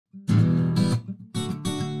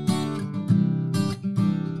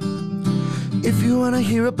If you want to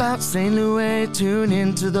hear about St. Louis, tune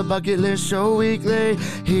in to the Bucket List Show weekly.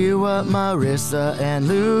 Hear what Marissa and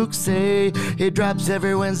Luke say. It drops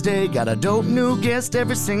every Wednesday. Got a dope new guest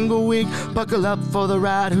every single week. Buckle up for the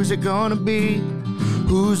ride. Who's it gonna be?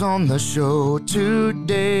 Who's on the show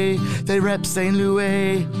today? They rep St.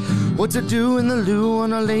 Louis. What to do in the loo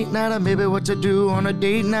on a late night, or maybe what to do on a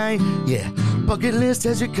date night. Yeah, Bucket List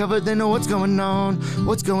has you covered. They know what's going on.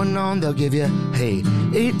 What's going on? They'll give you, hey,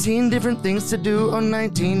 18 different things to do, or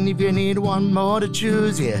 19 if you need one more to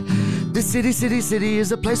choose. Yeah, this city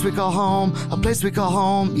is a place we call home. A place we call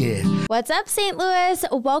home, yeah. What's up, St. Louis?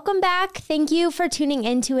 Welcome back. Thank you for tuning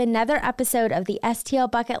in to another episode of the STL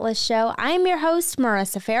Bucket List Show. I am your host,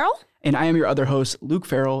 Marissa Farrell. And I am your other host, Luke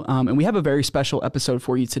Farrell, and we have a very special episode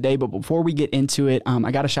for you today. But before we get into it,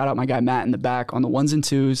 I got to shout out my guy Matt in the back on the ones and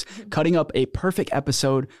twos, cutting up a perfect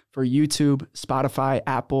episode for YouTube, Spotify,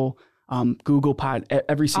 Apple, Google Pod,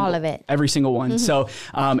 every single one. So,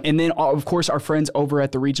 and then of course our friends over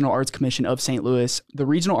at the Regional Arts Commission of St. Louis. The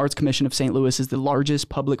Regional Arts Commission of St. Louis is the largest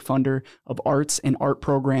public funder of arts and art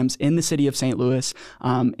programs in the city of St. Louis.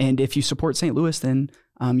 And if you support St. Louis, then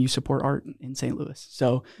you support art in St. Louis.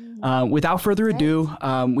 So without further ado,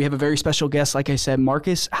 we have a very special guest. Like I said,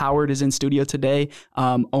 Marcus Howard is in studio today,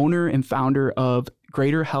 owner and founder of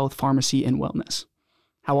GreaterHealth Pharmacy and Wellness.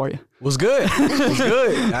 How are you? What's good? What's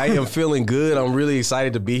good? I am feeling good. I'm really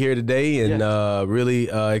excited to be here today and really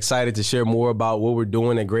excited to share more about what we're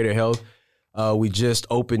doing at GreaterHealth. We just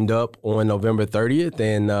opened up on November 30th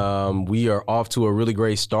and we are off to a really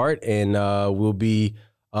great start and we'll be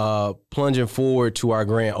plunging forward to our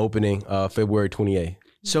grand opening February 28th.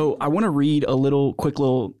 So I want to read a quick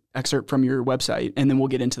little excerpt from your website, and then we'll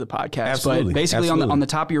get into the podcast. Absolutely. But basically on the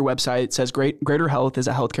top of your website, it says GreaterHealth is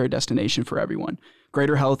a healthcare destination for everyone.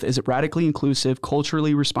 GreaterHealth is a radically inclusive,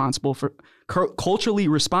 culturally responsive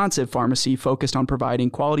pharmacy focused on providing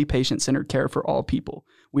quality patient-centered care for all people.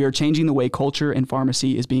 We are changing the way culture and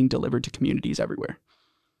pharmacy is being delivered to communities everywhere.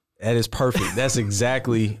 That is perfect. That's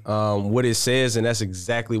exactly what it says, and that's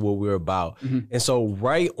exactly what we're about. And so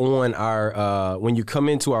right on our, when you come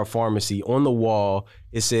into our pharmacy, on the wall,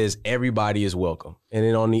 it says everybody is welcome. And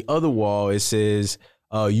then on the other wall, it says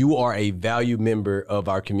you are a valued member of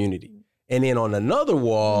our community. And then on another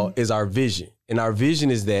wall is our vision. And our vision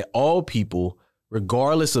is that all people,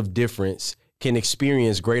 regardless of difference, can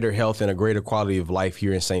experience greater health and a greater quality of life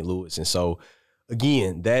here in St. Louis. And so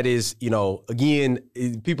again, that is,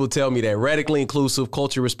 people tell me that radically inclusive,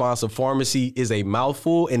 culture responsive pharmacy is a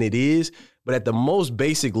mouthful, and it is. But at the most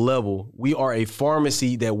basic level, we are a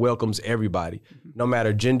pharmacy that welcomes everybody, no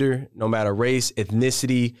matter gender, no matter race,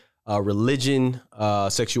 ethnicity, religion,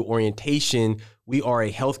 sexual orientation. We are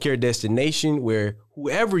a healthcare destination where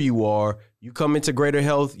whoever you are, you come into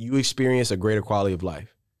GreaterHealth, you experience a greater quality of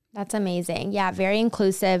life. That's amazing. Yeah, very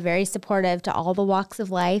inclusive, very supportive to all the walks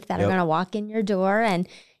of life that are going to walk in your door, and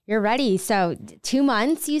you're ready. So 2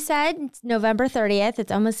 months, you said. It's November 30th.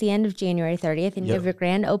 It's almost the end of January 30th, and you have your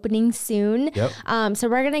grand opening soon. So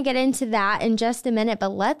we're going to get into that in just a minute, but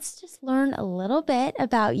let's just learn a little bit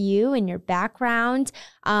about you and your background,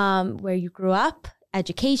 where you grew up,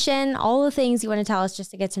 education, all the things you want to tell us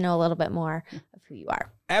just to get to know a little bit more of who you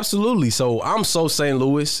are. Absolutely. So I'm St.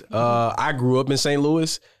 Louis. I grew up in St.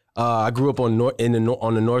 Louis. I grew up on the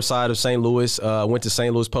north side of St. Louis. Went to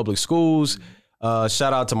St. Louis public schools.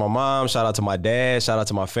 Shout out to my mom. Shout out to my dad. Shout out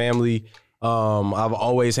to my family. I've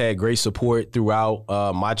always had great support throughout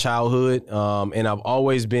my childhood, and I've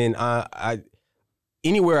always been.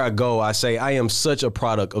 Anywhere I go, I say I am such a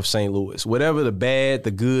product of St. Louis. Whatever the bad,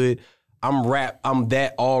 the good, I'm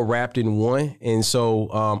that all wrapped in one. And so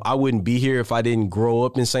I wouldn't be here if I didn't grow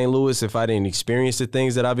up in St. Louis, if I didn't experience the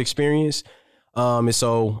things that I've experienced. And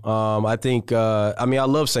so I think, I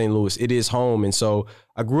love St. Louis. It is home. And so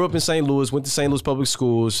I grew up in St. Louis, went to St. Louis public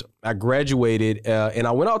schools. I graduated and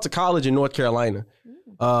I went out to college in North Carolina.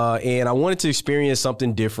 And I wanted to experience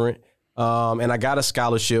something different. And I got a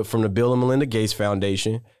scholarship from the Bill and Melinda Gates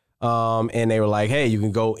Foundation. And they were like, hey, you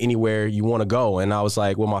can go anywhere you want to go. And I was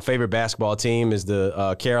like, well, my favorite basketball team is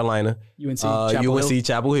the Carolina. UNC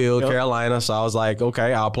Chapel Hill, Carolina. So I was like,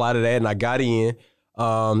 okay, I'll apply to that. And I got in.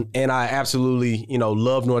 And I absolutely,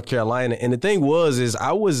 love North Carolina. And the thing was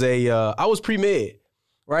I was pre-med,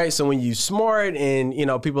 right? So when you smart and,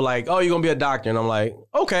 people like, oh, you're going to be a doctor. And I'm like,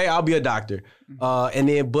 okay, I'll be a doctor.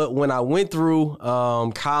 But when I went through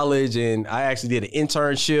college and I actually did an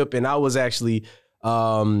internship, and I was actually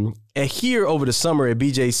here over the summer at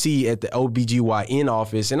BJC at the OBGYN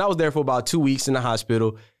office. And I was there for about 2 weeks in the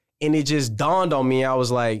hospital. And it just dawned on me. I was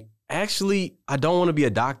like, actually, I don't want to be a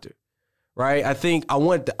doctor. Right. I think I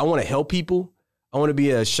want to help people. I want to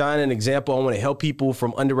be a shining example. I want to help people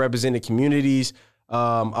from underrepresented communities.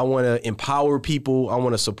 I want to empower people. I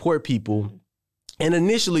want to support people. And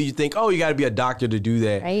initially you think, oh, you got to be a doctor to do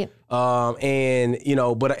that. Right.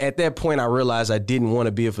 But at that point I realized I didn't want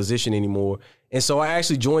to be a physician anymore. And so I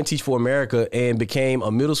actually joined Teach for America and became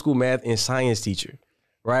a middle school math and science teacher.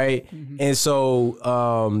 Right. Mm-hmm. And so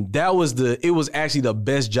it was actually the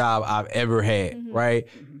best job I've ever had. Mm-hmm. Right.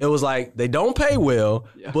 Mm-hmm. It was like, they don't pay well,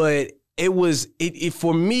 but it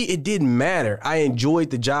for me, it didn't matter. I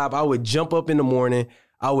enjoyed the job. I would jump up in the morning.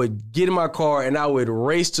 I would get in my car and I would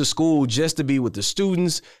race to school just to be with the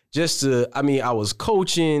students, I was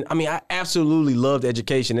coaching. I absolutely loved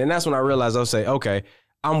education. And that's when I realized I was saying, okay,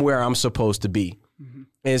 I'm where I'm supposed to be. Mm-hmm.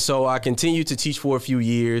 And so I continued to teach for a few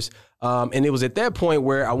years. And it was at that point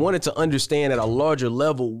where I wanted to understand at a larger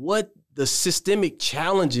level what the systemic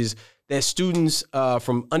challenges that students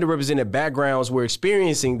from underrepresented backgrounds were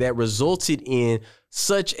experiencing that resulted in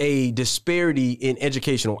such a disparity in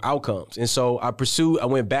educational outcomes. And so I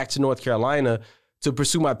went back to North Carolina to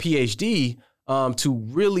pursue my Ph.D. To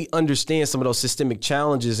really understand some of those systemic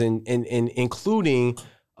challenges and including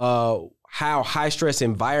how high stress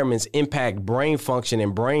environments impact brain function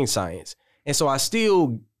and brain science. And so I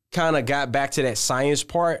still kind of got back to that science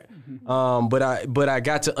part, but I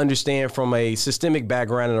got to understand from a systemic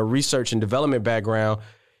background and a research and development background,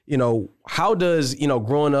 how does,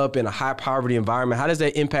 growing up in a high poverty environment, how does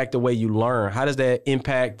that impact the way you learn? How does that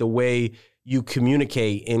impact the way you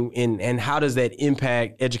communicate and how does that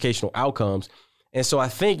impact educational outcomes? And so I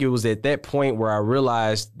think it was at that point where I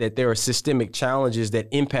realized that there are systemic challenges that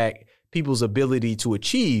impact people's ability to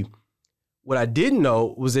achieve. What I didn't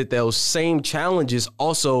know was that those same challenges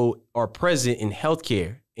also are present in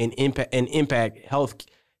healthcare and impact health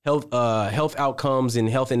outcomes and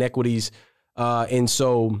health inequities. And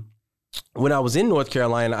so when I was in North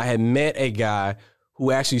Carolina, I had met a guy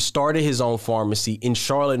who actually started his own pharmacy in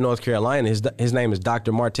Charlotte, North Carolina. His name is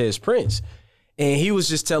Dr. Martez Prince. And he was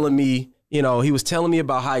just telling me, he was telling me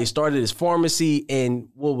about how he started his pharmacy. And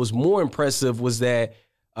what was more impressive was that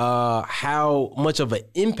how much of an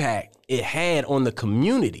impact it had on the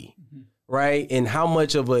community, right? And how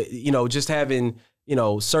much of a, just having,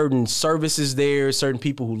 certain services there, certain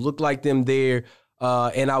people who look like them there.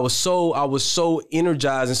 And I was so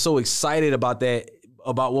energized and so excited about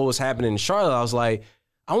what was happening in Charlotte. I was like,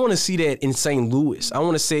 I want to see that in St. Louis. I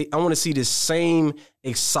want to see this same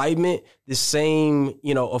excitement, this same,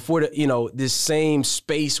 this same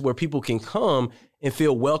space where people can come and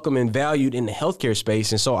feel welcome and valued in the healthcare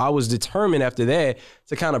space. And so I was determined after that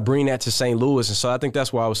to kind of bring that to St. Louis. And so I think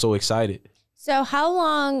that's why I was so excited. So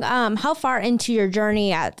how far into your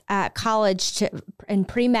journey at college in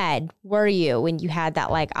pre-med were you when you had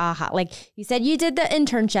that aha? Like you said, you did the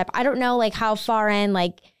internship. I don't know how far in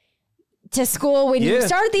to school when you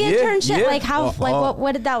started the internship. Yeah.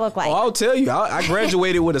 What did that look like? I'll tell you, I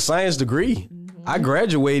graduated with a science degree. I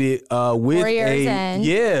graduated with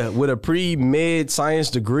a pre-med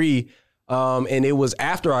science degree. And it was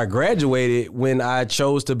after I graduated when I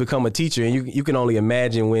chose to become a teacher. And you can only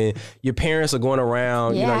imagine when your parents are going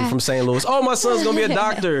around, you're from St. Louis. Oh, my son's going to be a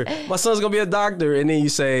doctor. My son's going to be a doctor. And then you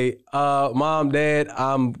say, Mom, Dad,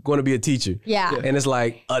 I'm going to be a teacher. Yeah. And it's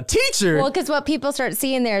like, a teacher? Well, because what people start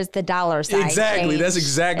seeing there is the dollar sign. Exactly. That's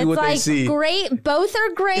exactly what they see. Great. Both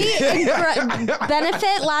are great and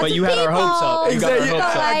benefit lots of people. But you had our hopes up. Exactly.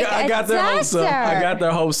 I got their hopes up. I got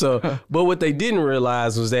their hopes up. But what they didn't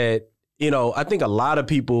realize was that, I think a lot of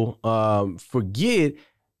people forget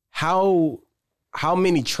how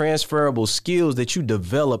many transferable skills that you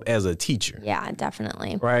develop as a teacher. Yeah,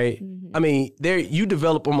 definitely. Right? Mm-hmm. You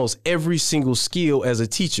develop almost every single skill as a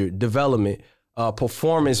teacher: development,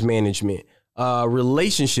 performance management,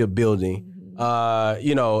 relationship building.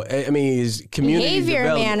 Is community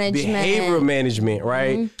development, behavioral management,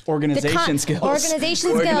 right? Mm-hmm. Organization skills.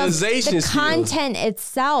 The content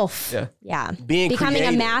itself. Yeah. Becoming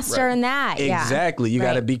creative, a master in that. Exactly. You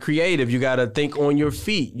got to be creative. You got to think on your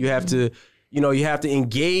feet. You have to, you have to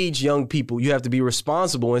engage young people. You have to be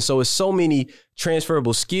responsible. And so it's so many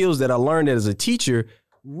transferable skills that I learned as a teacher.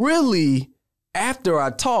 Really, after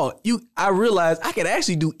I taught, I realized I could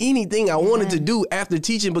actually do anything I wanted to do after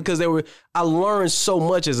teaching because I learned so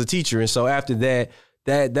much as a teacher. And so after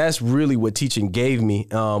that's really what teaching gave me.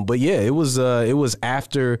 But yeah, it was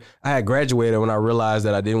after I had graduated when I realized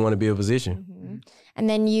that I didn't want to be a physician. Mm-hmm. And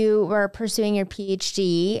then you were pursuing your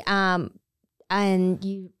PhD, and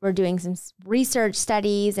you were doing some research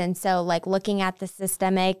studies. And so looking at the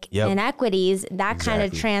systemic inequities, that kind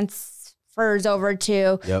of transfers over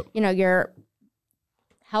to, your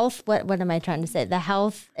health, what am I trying to say? The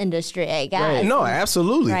health industry, I guess. Right. No,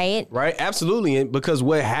 absolutely. Right? Right, absolutely. And because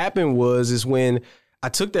what happened is when I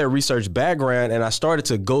took that research background and I started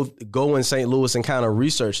to go in St. Louis and kind of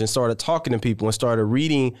research and started talking to people and started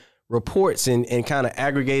reading reports and kind of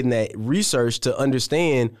aggregating that research to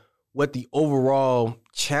understand what the overall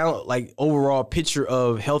overall picture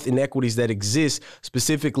of health inequities that exist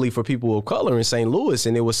specifically for people of color in St. Louis.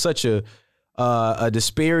 And it was such a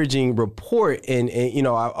disparaging report, and you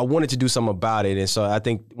know, I wanted to do something about it. And so I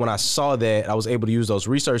think when I saw that, I was able to use those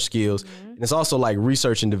research skills. And it's also like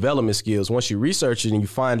research and development skills. Once you research it and you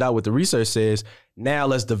find out what the research says, now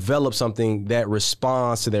let's develop something that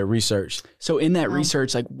responds to that research. So in that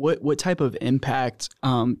research, like what type of impact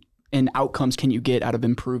and outcomes can you get out of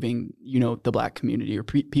improving, you know, the Black community or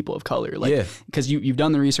people of color? Like, because you've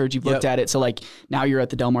done the research, you've looked at it. So like now you're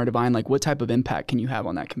at the Delmar DivINe, like what type of impact can you have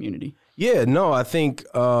on that community? Yeah, no, I think,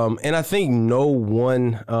 and I think no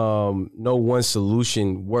one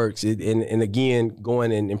solution works. And again,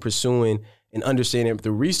 going and pursuing and understanding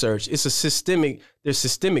through research, there's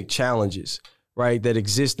systemic challenges, right, that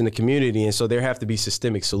exist in the community. And so there have to be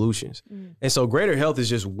systemic solutions. And so GreaterHealth is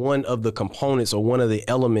just one of the components or one of the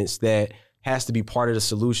elements that has to be part of the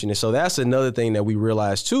solution. And so that's another thing that we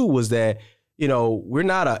realized too, was that, you know, we're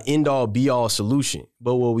not an end all be all solution,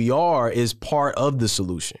 but what we are is part of the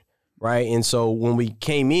solution. Right. And so when we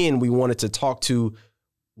came in, we wanted to talk to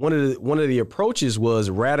one of the approaches was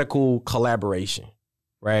radical collaboration.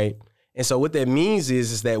 Right. And so what that means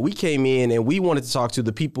is that we came in and we wanted to talk to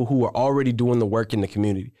the people who are already doing the work in the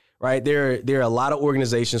community. Right. There are a lot of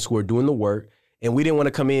organizations who are doing the work, and we didn't want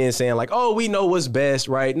to come in saying like, oh, we know what's best.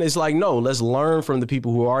 Right. And it's like, no, let's learn from the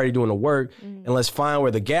people who are already doing the work and let's find where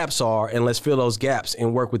the gaps are and let's fill those gaps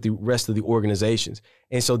and work with the rest of the organizations.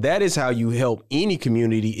 And so that is how you help any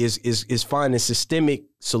community is finding systemic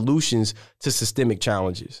solutions to systemic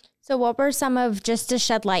challenges. So what were some of, just to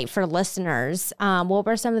shed light for listeners, what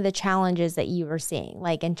were some of the challenges that you were seeing?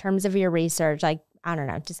 Like in terms of your research, like, I don't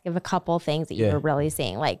know, just give a couple things that you were really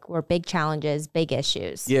seeing, like were big challenges, big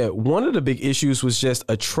issues. Yeah, one of the big issues was just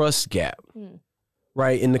a trust gap,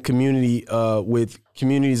 right, in the community with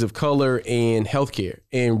communities of color and healthcare.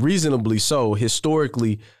 And reasonably so,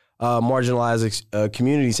 historically, marginalized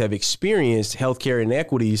communities have experienced healthcare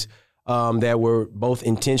inequities that were both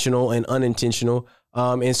intentional and unintentional.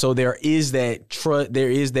 And so there is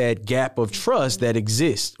that gap of trust that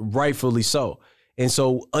exists, rightfully so. And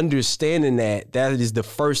so understanding that is the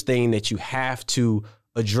first thing that you have to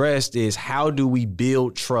address is how do we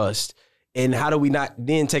build trust, and how do we not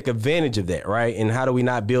then take advantage of that, right? And how do we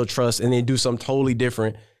not build trust and then do something totally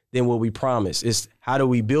different than what we promised? It's how do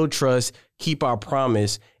we build trust, keep our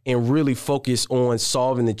promise, and really focus on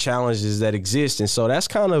solving the challenges that exist. And so that's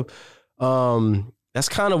kind of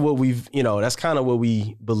what we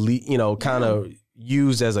believe, you know, kind of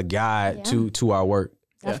used as a guide to our work.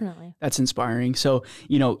 Definitely. Yeah, that's inspiring. So,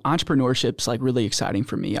 you know, entrepreneurship's like really exciting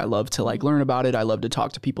for me. I love to like learn about it. I love to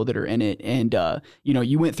talk to people that are in it. And, you know,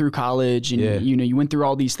 you went through college and, you know, you went through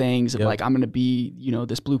all these things of like, I'm going to be, you know,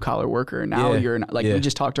 this blue collar worker. And now you're we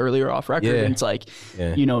just talked earlier off record and it's like,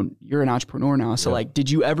 you know, you're an entrepreneur now. So like, did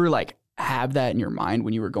you ever like have that in your mind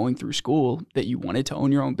when you were going through school that you wanted to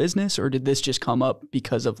own your own business, or did this just come up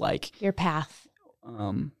because of like your path?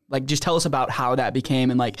 Like just tell us about how that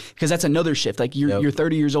became, and like, because that's another shift. Like you're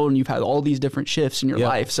 30 years old and you've had all these different shifts in your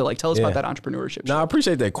life. So like, tell us about that entrepreneurship. No, I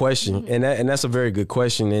appreciate that question. And that's a very good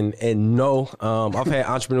question. And no, I've had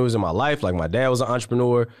entrepreneurs in my life. Like my dad was an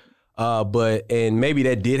entrepreneur, and maybe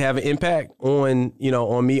that did have an impact on, you know,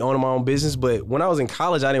 on me owning my own business. But when I was in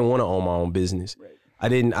college, I didn't want to own my own business. Right.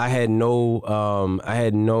 I had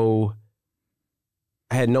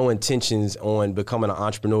no intentions on becoming an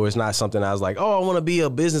entrepreneur. It's not something I was like, oh, I want to be a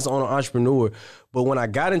business owner, entrepreneur. But when I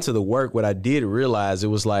got into the work, what I did realize, it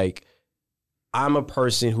was like, I'm a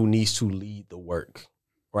person who needs to lead the work,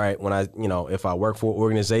 right? When if I work for an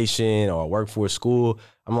organization or I work for a school,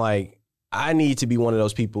 I'm like, I need to be one of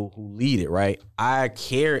those people who lead it, right? I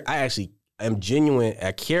actually am genuine.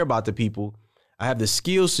 I care about the people. I have the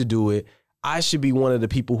skills to do it. I should be one of the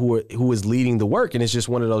people who is leading the work. And it's just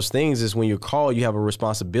one of those things is when you're called, you have a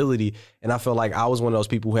responsibility. And I feel like I was one of those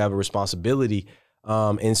people who have a responsibility.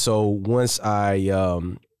 And so once I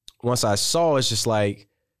saw, it's just like,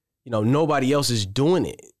 you know, nobody else is doing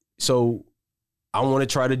it. So I want to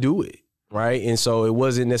try to do it. Right. And so it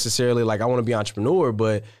wasn't necessarily like I want to be an entrepreneur,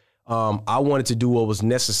 but I wanted to do what was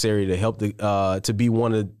necessary to help to be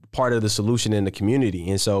part of the solution in the community.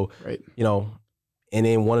 And so, you know, and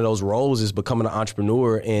then one of those roles is becoming an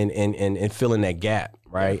entrepreneur and filling that gap,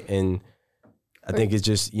 right? And I think it's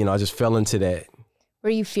just, you know, I just fell into that. Were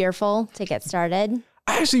you fearful to get started?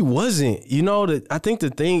 I actually wasn't. I think the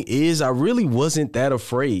thing is I really wasn't that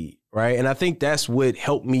afraid, right? And I think that's what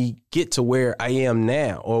helped me get to where I am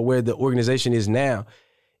now, or where the organization is now,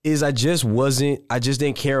 is I just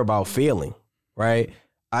didn't care about failing, right?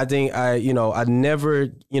 I think I never,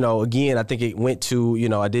 again, I think it went to,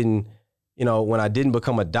 I didn't, when I didn't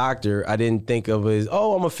become a doctor, I didn't think of it as,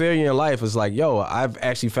 oh, I'm a failure in life. It's like, yo, I've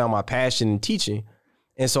actually found my passion in teaching.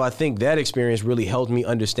 And so I think that experience really helped me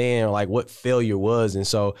understand like what failure was. And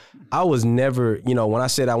so I was never, when I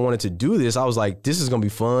said I wanted to do this, I was like, this is going to be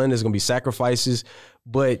fun. There's going to be sacrifices,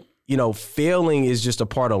 but failing is just a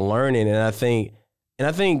part of learning. And I think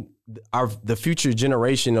the future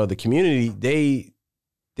generation or the community,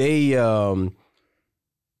 I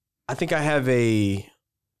think I have a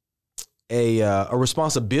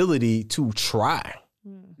responsibility to try,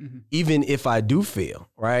 even if I do fail,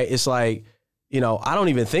 right? It's like, I don't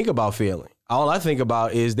even think about failing. All I think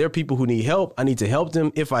about is there are people who need help. I need to help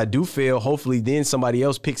them. If I do fail, hopefully then somebody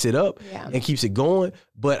else picks it up and keeps it going.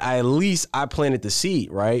 But at least I planted the seed,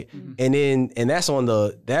 right? And that's on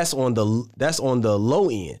the low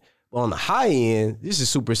end. But on the high end, this is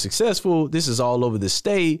super successful. This is all over the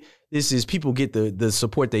state. This is people get the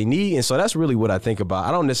support they need. And so that's really what I think about.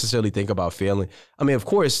 I don't necessarily think about failing. I mean, of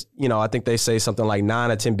course, I think they say something like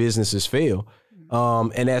 9 or 10 businesses fail.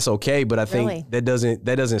 And that's okay. But I think that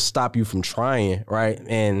doesn't stop you from trying. Right.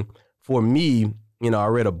 And for me, I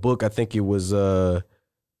read a book. I think it was a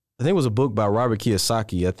book by Robert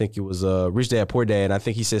Kiyosaki. I think it was Rich Dad, Poor Dad. And I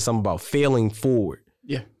think he said something about failing forward.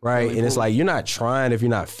 Yeah. Right. And it's like, you're not trying if you're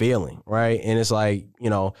not failing. Right. And it's like,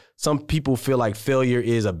 some people feel like failure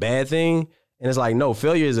is a bad thing. And it's like, no,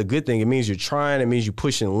 failure is a good thing. It means you're trying. It means you're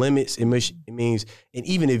pushing limits. It means, and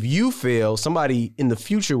even if you fail, somebody in the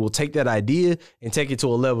future will take that idea and take it to a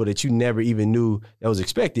level that you never even knew that was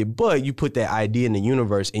expected. But you put that idea in the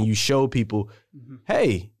universe and you show people,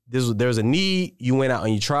 hey, there's a need. You went out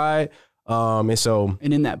and you tried. And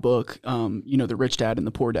in that book, the rich dad and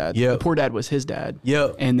the poor dad, the poor dad was his dad.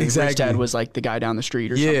 Yep. And the rich dad was like the guy down the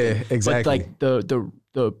street or something. Yeah, exactly. But like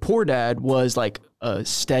the poor dad was like a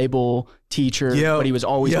stable teacher, but he was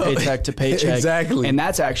always paycheck to paycheck. Exactly. And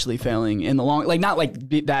that's actually failing in the long, like not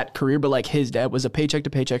like that career, but like his dad was a paycheck to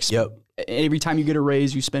paycheck. Yep. Every time you get a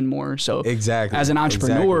raise, you spend more. So exactly. As an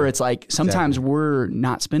entrepreneur, it's like sometimes we're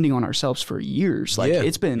not spending on ourselves for years. Like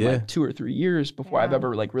it's been like 2 or 3 years before I've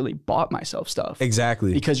ever like really bought myself stuff.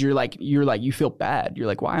 Exactly. Because you feel bad. You're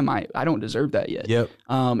like, why am I don't deserve that yet. Yep.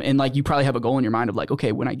 And like you probably have a goal in your mind of like,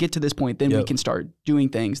 okay, when I get to this point, then we can start doing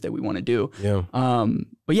things that we want to do. Yeah.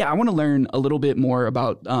 But yeah, I want to learn a little bit more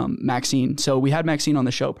about Maxine. So we had Maxine on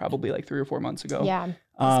the show probably like 3 or 4 months ago. Yeah.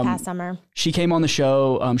 This past summer. She came on the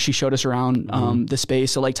show. She showed us around the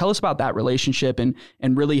space. So like, tell us about that relationship and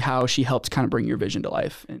really how she helped kind of bring your vision to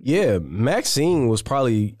life. Yeah, Maxine was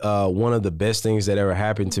probably one of the best things that ever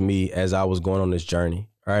happened to me as I was going on this journey.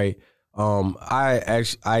 Right. I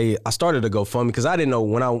started a GoFundMe because I didn't know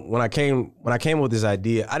when I came up with this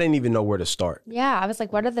idea, I didn't even know where to start. Yeah, I was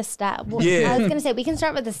like, what are the steps? Well, I was gonna say we can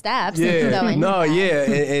start with the steps. Yeah,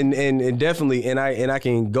 and definitely, and I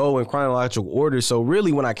can go in chronological order. So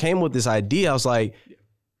really, when I came with this idea, I was like,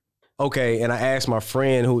 okay, and I asked my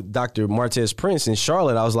friend Dr. Martez Prince in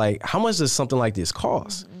Charlotte, I was like, how much does something like this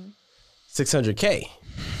cost? $600K.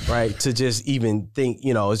 Right. To just even think,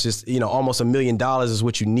 it's just, almost $1 million is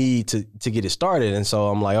what you need to get it started. And so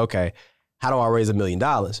I'm like, okay, how do I raise $1 million?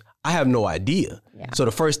 I have no idea. Yeah. So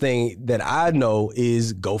the first thing that I know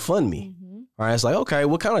is GoFundMe. Right. It's like, okay,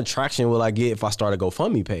 what kind of traction will I get if I start a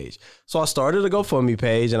GoFundMe page? So I started a GoFundMe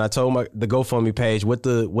page and I told the GoFundMe page what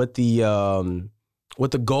the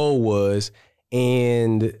goal was.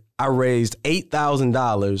 And I raised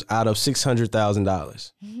 $8,000 out of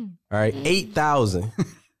 $600,000. All right.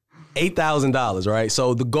 $8,000, right?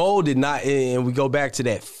 So the goal did not, and we go back to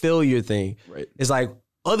that failure thing. Right. It's like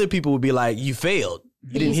other people would be like, you failed.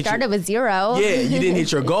 You started with zero. Yeah, you didn't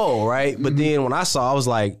hit your goal, right? But then when I saw, I was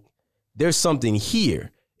like, there's something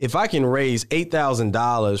here. If I can raise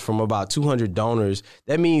 $8,000 from about 200 donors,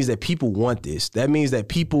 that means that people want this. That means that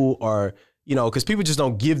people are, because people just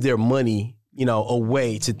don't give their money,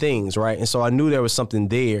 away to things, right? And so I knew there was something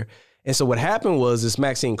there. And so what happened was this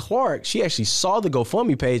Maxine Clark, she actually saw the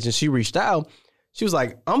GoFundMe page and she reached out. She was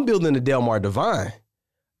like, I'm building the Delmar DivINe.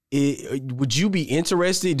 Would you be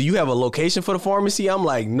interested? Do you have a location for the pharmacy? I'm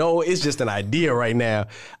like, no, it's just an idea right now.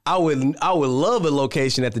 I would love a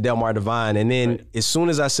location at the Delmar DivINe. And then as soon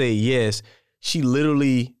as I say yes, she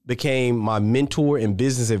literally became my mentor and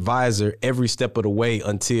business advisor every step of the way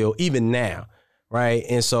until even now. Right.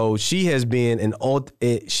 And so she has been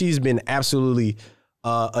she's been absolutely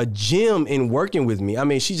a gem in working with me. I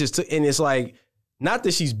mean, she just took, and it's like, not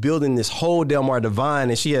that she's building this whole Delmar DivINe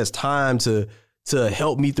and she has time to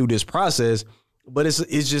help me through this process, but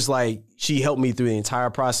it's just like she helped me through the entire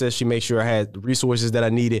process. She made sure I had the resources that I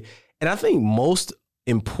needed. And I think most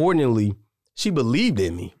importantly, she believed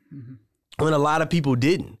in me when a lot of people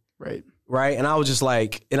didn't. Right. Right. And I was just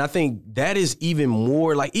like, and I think that is even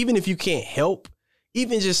more like, even if you can't help,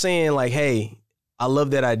 even just saying like, hey, I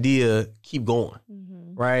love that idea, keep going.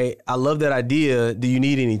 Right. I love that idea. Do you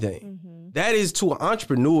need anything? That is, to an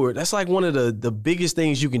entrepreneur, that's like one of the biggest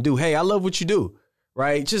things you can do. Hey, I love what you do.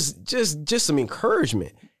 Right. Just some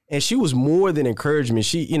encouragement. And she was more than encouragement.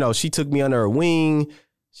 She took me under her wing.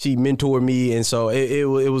 She mentored me. And so it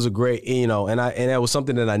was a great, and that was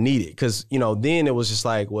something that I needed. Cause, then it was just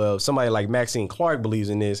like, well, if somebody like Maxine Clark believes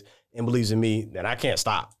in this and believes in me, then I can't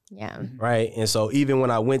stop. Yeah. Right. And so even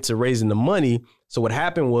when I went to raising the money, so what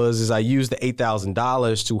happened was I used the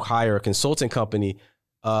 $8,000 to hire a consulting company.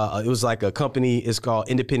 It was like a company, it's called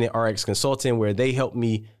Independent RX Consulting, where they helped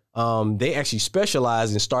me. They actually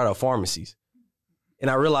specialize in startup pharmacies. And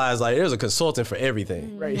I realized like there's a consultant for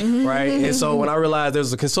everything. Right. Right. And so when I realized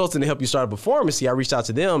there's a consultant to help you start up a pharmacy, I reached out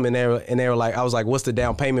to them and they were like, I was like, what's the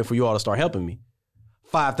down payment for you all to start helping me?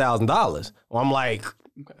 $5,000. Well, I'm like,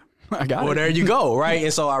 okay, I got it. Well, there you go. Right.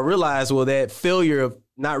 And so I realized, well, that failure of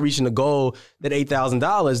not reaching the goal, that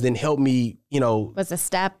 $8,000 then helped me, was a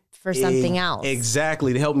step for something else.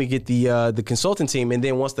 Exactly. To help me get the consulting team. And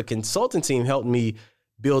then once the consulting team helped me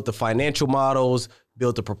build the financial models,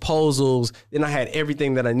 build the proposals, then I had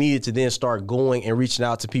everything that I needed to then start going and reaching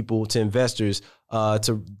out to people, to investors,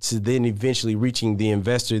 to then eventually reaching the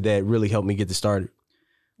investor that really helped me get this started.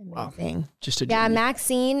 Amazing. Wow.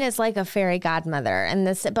 Maxine is like a fairy godmother, and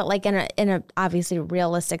but like in a obviously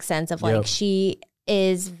realistic sense of like she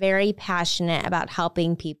is very passionate about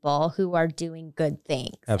helping people who are doing good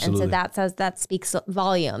things. Absolutely. And so that speaks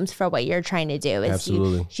volumes for what you're trying to do.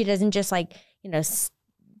 Absolutely. She doesn't just like,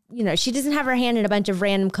 she doesn't have her hand in a bunch of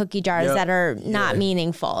random cookie jars that are not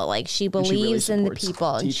meaningful. Like she believes in the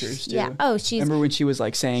people. Teachers too. Yeah. Oh, remember when she was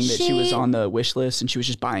like saying that she was on the wish list and she was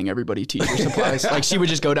just buying everybody teacher supplies. Like she would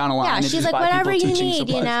just go down a line. Yeah, and she's just like, buy whatever you teaching need,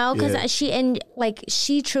 supplies. because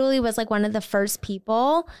she truly was like one of the first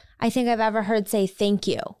people I think I've ever heard say thank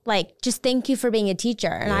you. Like just thank you for being a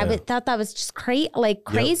teacher. And I thought that was just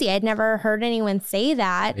crazy. I'd never heard anyone say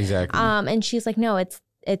that. Exactly. And she's like, no,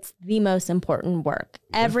 it's the most important work.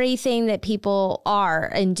 Yeah. Everything that people are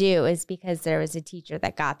and do is because there was a teacher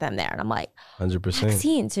that got them there. And I'm like, 100%.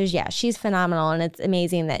 Maxine. So yeah, she's phenomenal. And it's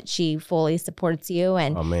amazing that she fully supports you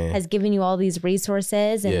and has given you all these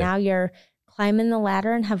resources. And now you're climbing the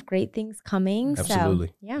ladder and have great things coming. Absolutely.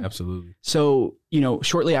 So, yeah. Absolutely. So,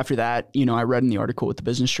 shortly after that, I read in the article with the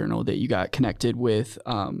Business Journal that you got connected with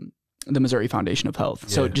the Missouri Foundation of Health.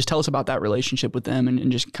 So just tell us about that relationship with them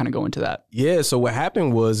and just kind of go into that. Yeah. So what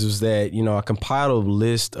happened was that, I compiled a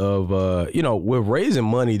list of, with raising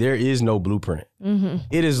money, there is no blueprint.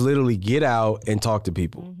 It is literally get out and talk to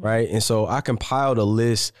people. Right. And so I compiled a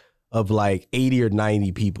list of like 80 or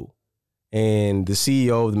 90 people. And the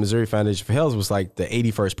CEO of the Missouri Foundation for Health was like the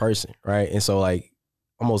 81st person. Right. And so like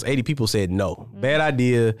almost 80 people said, no, bad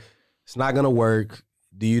idea. It's not going to work.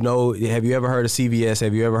 Have you ever heard of CVS?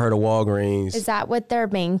 Have you ever heard of Walgreens? Is that what their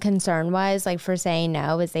main concern was, like for saying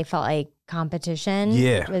no, is they felt like competition?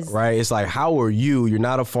 Yeah, right. It's like, how are you're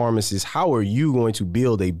not a pharmacist, how are you going to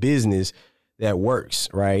build a business that works,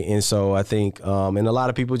 right? And so I think, and a lot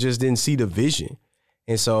of people just didn't see the vision.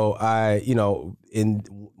 And so in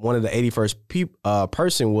one of the 81st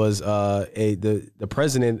person was the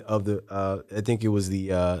president of I think it was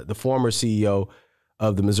the former CEO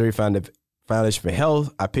of the Missouri Foundation for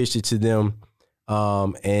Health. I pitched it to them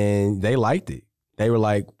and they liked it. They were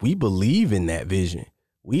like, we believe in that vision.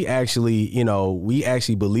 We actually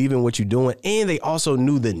believe in what you're doing. And they also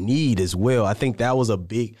knew the need as well. I think that was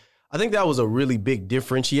a really big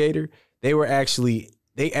differentiator. They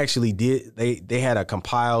had a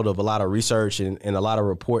compiled of a lot of research and a lot of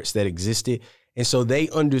reports that existed. And so they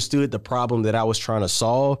understood the problem that I was trying to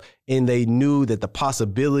solve, and they knew that the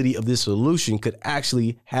possibility of this solution could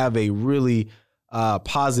actually have a really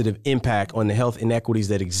positive impact on the health inequities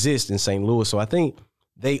that exist in St. Louis. So I think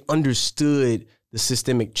they understood the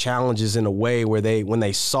systemic challenges in a way where when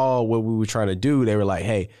they saw what we were trying to do, they were like,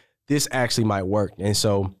 hey, this actually might work. And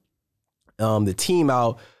so the team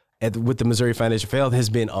out with the Missouri Foundation for Health has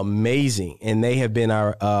been amazing, and they have been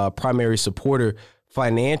our primary supporter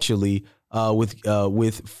financially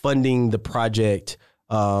with funding the project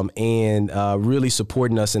and really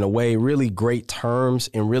supporting us in a way, really great terms,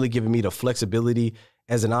 and really giving me the flexibility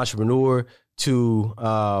as an entrepreneur to,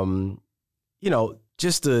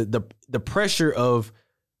 just the pressure of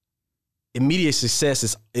immediate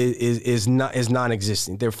success is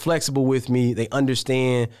non-existent. They're flexible with me. They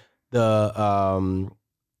understand the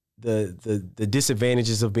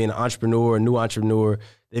disadvantages of being an entrepreneur, a new entrepreneur.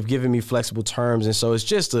 They've given me flexible terms. And so it's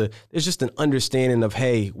just an understanding of,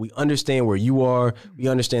 hey, we understand where you are. We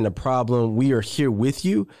understand the problem. We are here with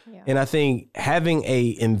you. Yeah. And I think having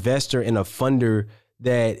a investor and a funder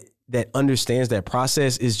that understands that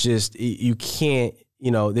process is just, you can't,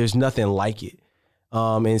 there's nothing like it.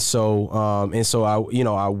 And so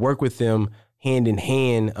I work with them hand in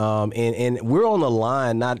hand. And we're on the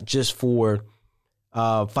line, not just for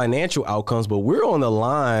financial outcomes, but we're on the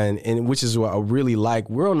line, and which is what I really like.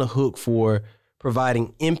 We're on the hook for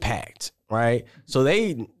providing impact, right? So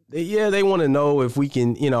they want to know if we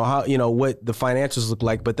can, how, what the financials look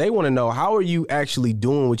like, but they want to know, how are you actually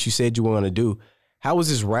doing what you said you were going to do? How is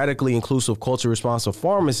this radically inclusive, culture responsive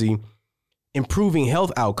pharmacy improving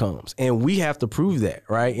health outcomes? And we have to prove that,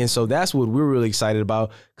 right? And so that's what we're really excited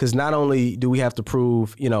about, because not only do we have to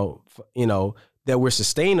prove, that we're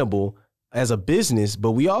sustainable as a business,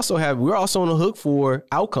 but we're also on the hook for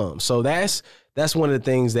outcomes. So that's one of the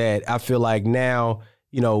things that I feel like now,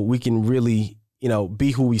 we can really,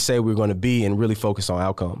 be who we say we're going to be and really focus on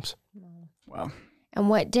outcomes. Wow. And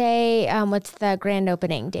what day, what's the grand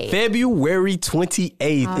opening date? February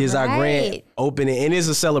 28th is our grand opening, and it's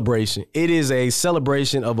a celebration. It is a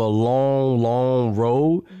celebration of a long, long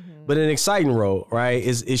road, but an exciting road, right?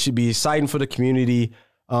 It should be exciting for the community.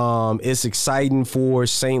 It's exciting for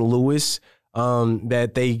St. Louis,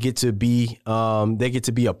 that they get to be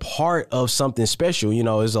a part of something special.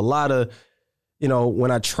 There's a lot of, when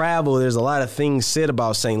I travel, there's a lot of things said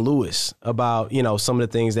about St. Louis, about, some of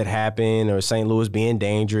the things that happen, or St. Louis being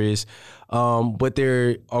dangerous. But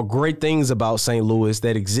there are great things about St. Louis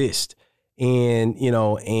that exist. And,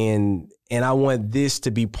 and I want this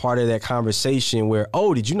to be part of that conversation where,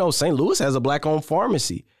 oh, did you know St. Louis has a Black-owned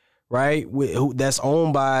pharmacy? Right, that's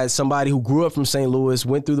owned by somebody who grew up from St. Louis,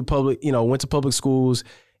 went through went to public schools,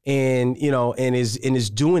 and and is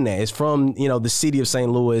doing that. It's from the city of St.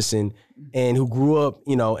 Louis, and who grew up,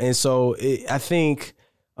 and so I think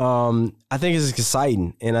it's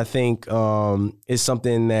exciting, and I think it's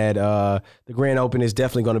something that the grand opening is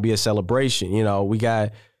definitely going to be a celebration. We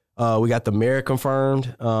got the mayor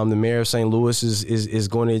confirmed. The mayor of St. Louis is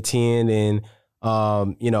going to attend, and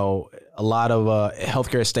a lot of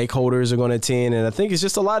healthcare stakeholders are going to attend. And I think it's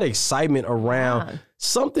just a lot of excitement around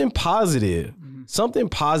something positive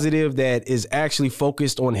that is actually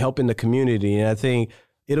focused on helping the community. And I think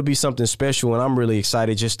it'll be something special. And I'm really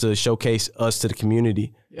excited just to showcase us to the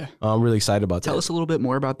community. Yeah. I'm really excited about that. Tell us a little bit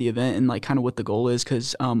more about the event and like kind of what the goal is.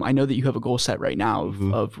 Cause I know that you have a goal set right now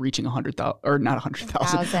of reaching 100,000 or not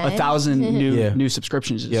 100,000, 1,000 new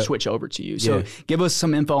subscriptions to switch over to you. So give us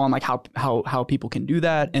some info on like how people can do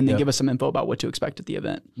that. And then give us some info about what to expect at the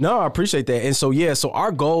event. No, I appreciate that. And so, so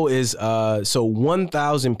our goal is,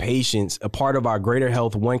 1,000 patients, a part of our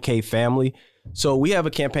GreaterHealth 1K family. So we have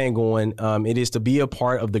a campaign going. It is to be a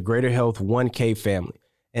part of the GreaterHealth 1K family.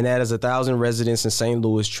 And that is 1,000 residents in St.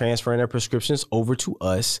 Louis transferring their prescriptions over to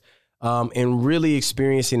us, and really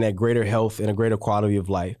experiencing that greater health and a greater quality of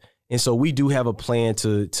life. And so we do have a plan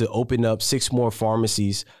to open up 6 more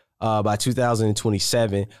pharmacies by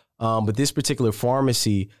 2027. But this particular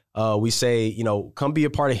pharmacy, we say, come be a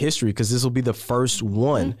part of history, because this will be the first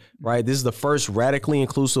one, right? This is the first radically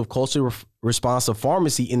inclusive, culturally responsive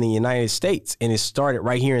pharmacy in the United States. And it started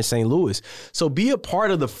right here in St. Louis. So be a part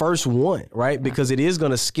of the first one, right? Because it is going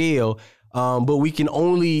to scale. But we can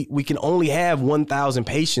only have 1,000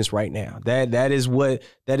 patients right now. That is what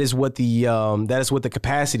the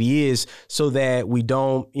capacity is, so that we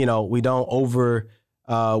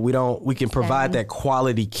can provide that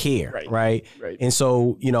quality care, right? And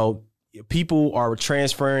so, people are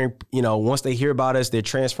transferring, once they hear about us, they're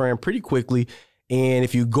transferring pretty quickly. And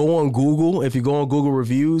if you go on Google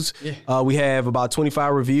reviews, we have about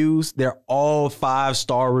 25 reviews. They're all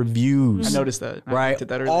 5-star reviews. I noticed that. Right?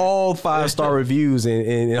 All 5-star reviews.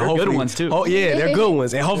 And they're hopefully, good ones too. Oh yeah, they're good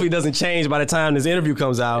ones. And hopefully it doesn't change by the time this interview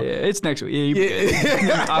comes out. Yeah, it's next week.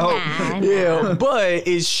 I hope. Yeah, but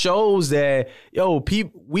it shows that,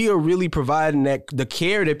 we are really providing the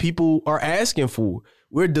care that people are asking for.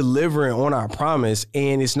 We're delivering on our promise,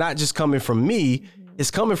 and it's not just coming from me,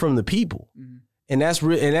 it's coming from the people. And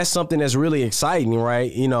that's something that's really exciting,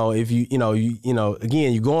 right? If you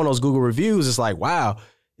again, you go on those Google reviews, it's like, wow,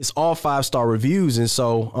 it's all 5-star reviews. And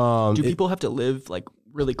so, do people have to live like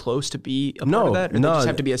really close to be a part of that? Or they just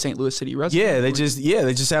have to be a St. Louis City resident? Yeah,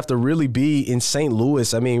 they just have to really be in St.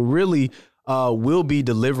 Louis. I mean, really, we'll be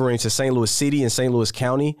delivering to St. Louis City and St. Louis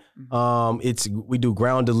County. We do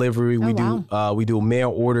ground delivery. We do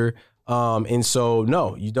mail order. And so,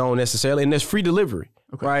 no, you don't necessarily, and there's free delivery,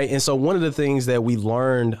 right? And so one of the things that we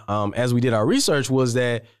learned as we did our research was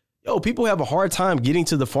that, people have a hard time getting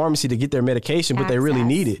to the pharmacy to get their medication, but they really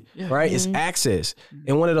need it, right? It's access.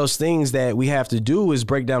 And one of those things that we have to do is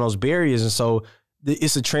break down those barriers. And so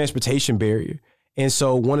it's a transportation barrier. And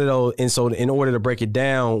so in order to break it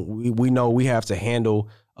down, we know we have to handle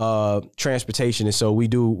transportation. And so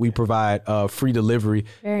we provide free delivery.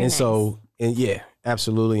 Very nice. Yeah,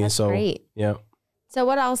 absolutely. That's and so, great. Yeah. So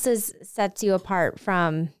what else sets you apart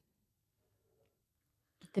from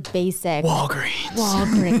the basic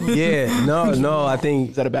Walgreens? Yeah, no, I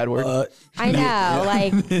think. Is that a bad word? I know,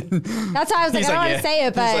 like that's why I was like, I don't want to say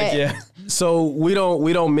it, but So we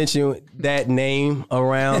don't mention that name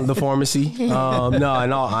around the pharmacy. No,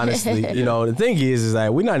 in all honesty, the thing is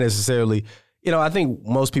that we're not necessarily, I think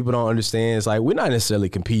most people don't understand. It's like we're not necessarily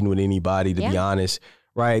competing with anybody, to be honest.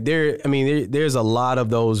 Right there's a lot of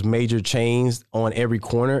those major chains on every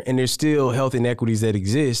corner, and there's still health inequities that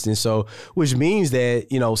exist. And so, which means that,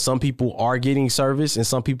 some people are getting service and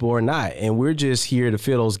some people are not. And we're just here to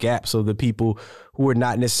fill those gaps of the people who are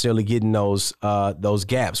not necessarily getting those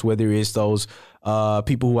gaps, whether it's those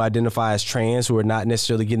people who identify as trans who are not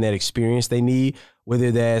necessarily getting that experience they need,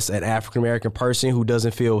 whether that's an African-American person who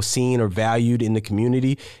doesn't feel seen or valued in the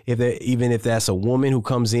community, even if that's a woman who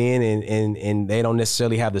comes in and they don't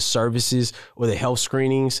necessarily have the services or the health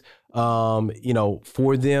screenings,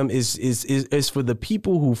 for them is for the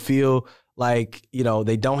people who feel like,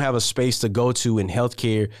 they don't have a space to go to in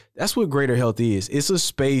healthcare. That's what GreaterHealth is. It's a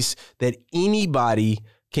space that anybody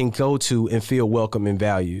can go to and feel welcome and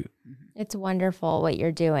valued. it's wonderful what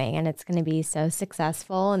you're doing, and it's going to be so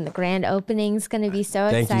successful, and the grand opening is going to be so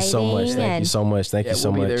exciting. Thank you so much. Thank you so much. Thank you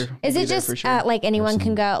so much. Is it just sure. Like anyone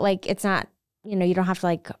can go? Like it's not, you don't have to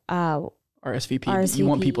like RSVP. You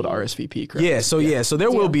want people to RSVP, correct? Yeah. So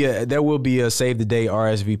there will be a save the day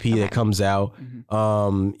RSVP that comes out.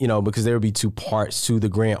 Mm-hmm. Because there will be two parts to the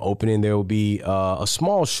grand opening. There will be a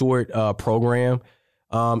small short program.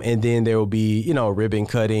 And then there will be, ribbon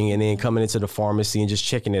cutting and then coming into the pharmacy and just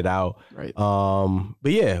checking it out. Right.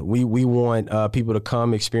 But yeah, we want people to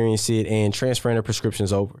come experience it and transferring their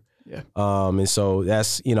prescriptions over. Yeah. And so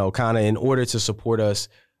that's, kind of in order to support us,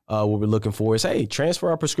 what we're looking for is, hey, transfer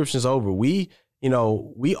our prescriptions over. We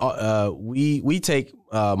take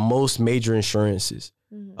most major insurances.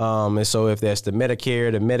 Mm-hmm. And so if that's the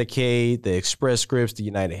Medicare, the Medicaid, the Express Scripts, the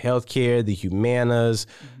United Healthcare, the Humanas,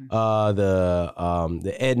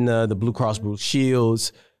 the Aetna, the Blue Cross Blue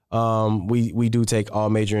Shields, we do take all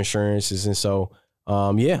major insurances. And so,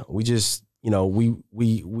 we just,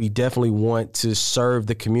 we definitely want to serve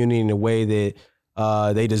the community in a way that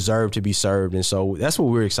they deserve to be served. And so that's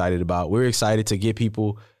what we're excited about. We're excited to get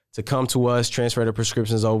people to come to us, transfer their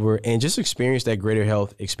prescriptions over, and just experience that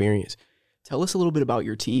GreaterHealth experience. Tell us a little bit about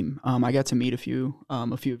your team. I got to meet a few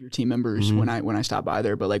of your team members when I stopped by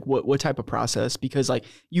there. But like, what type of process? Because like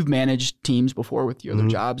you've managed teams before with your other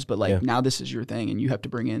jobs, but like now this is your thing, and you have to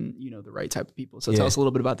bring in the right type of people. So tell us a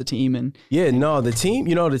little bit about the team. And the team.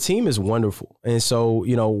 The team is wonderful, and so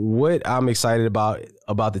what I'm excited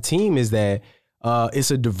about the team is that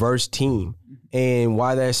it's a diverse team. And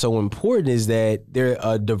why that's so important is that they're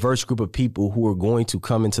a diverse group of people who are going to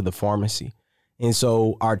come into the pharmacy. And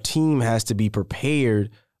so our team has to be prepared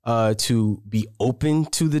to be open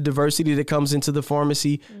to the diversity that comes into the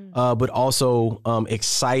pharmacy, but also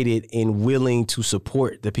excited and willing to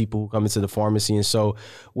support the people who come into the pharmacy. And so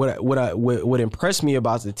what impressed me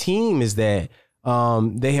about the team is that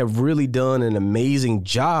they have really done an amazing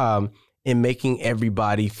job in making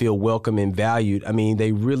everybody feel welcome and valued. I mean,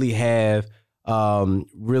 they really have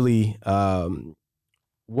basically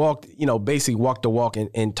walk the walk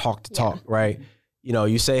and talk the talk, right?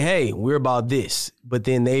 You say, hey, we're about this, but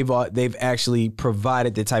then they've actually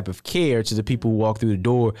provided the type of care to the people who walk through the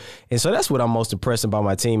door. And so that's what I'm most impressed about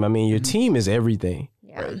my team. I mean, your team is everything,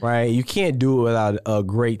 right? You can't do it without a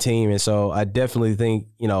great team. And so I definitely think,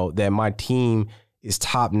 that my team is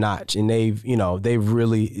top notch, and they've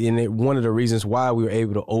really, and one of the reasons why we were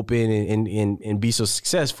able to open and be so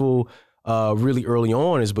successful really early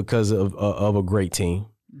on is because of a great team.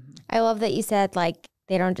 I love that you said like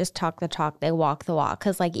they don't just talk the talk, they walk the walk.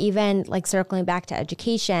 Because like even like circling back to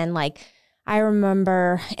education, like I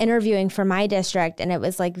remember interviewing for my district, and it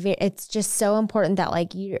was like it's just so important that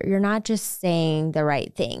like you're not just saying the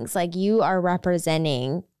right things, like you are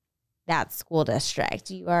representing that school district.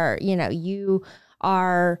 You are you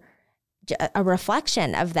are a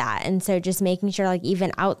reflection of that. And so just making sure like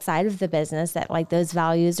even outside of the business that like those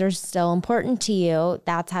values are still important to you,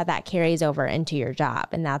 that's how that carries over into your job.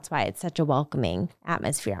 And that's why it's such a welcoming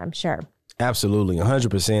atmosphere, I'm sure. Absolutely,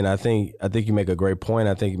 100%. I think you make a great point.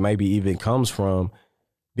 I think maybe even comes from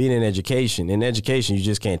being in education. In education, you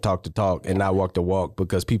just can't talk the talk and not walk the walk,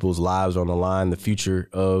 because people's lives are on the line. The future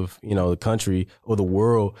of, the country or the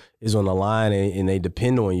world is on the line, and they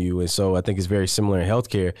depend on you. And so I think it's very similar in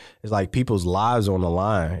healthcare. It's like people's lives are on the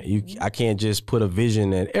line. I can't just put a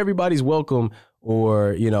vision that everybody's welcome,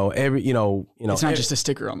 or it's not just a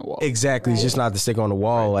sticker on the wall. Exactly. Right. It's just not the sticker on the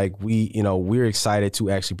wall. Right. Like we're excited to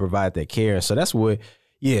actually provide that care. And so that's what,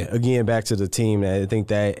 again, back to the team. I think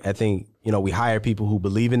we hire people who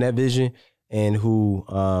believe in that vision and who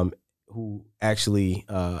actually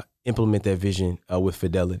implement that vision with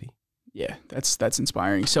fidelity. Yeah, that's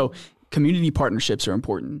inspiring. So community partnerships are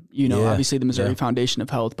important. Obviously the Missouri Foundation of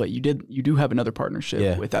Health, but you do have another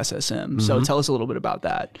partnership with SSM. Mm-hmm. So tell us a little bit about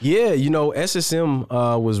that. Yeah, SSM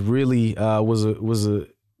was really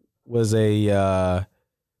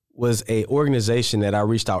was a organization that I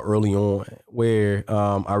reached out early on, where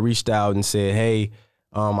I reached out and said, hey,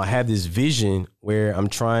 I have this vision where I'm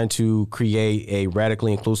trying to create a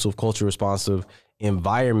radically inclusive, culture responsive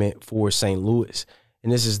environment for St. Louis.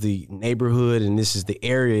 And this is the neighborhood, and this is the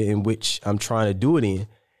area in which I'm trying to do it in.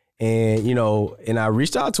 And, and I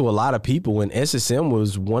reached out to a lot of people, and SSM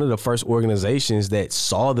was one of the first organizations that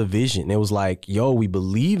saw the vision. It was like, yo, we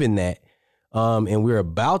believe in that. And we're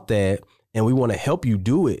about that, and we want to help you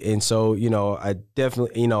do it. And so, I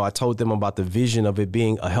definitely, I told them about the vision of it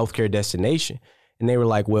being a healthcare destination. And they were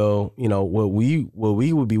like, well, what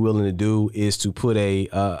we would be willing to do is to put a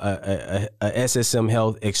SSM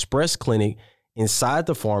Health Express clinic inside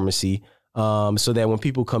the pharmacy, so that when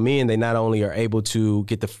people come in, they not only are able to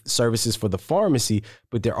get the services for the pharmacy,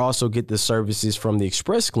 but they also get the services from the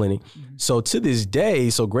Express clinic. Mm-hmm. So to this day,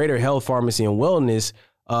 GreaterHealth Pharmacy and Wellness,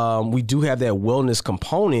 we do have that wellness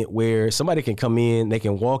component where somebody can come in, they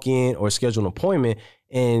can walk in or schedule an appointment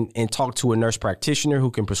and talk to a nurse practitioner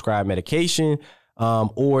who can prescribe medication,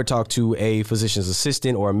 or talk to a physician's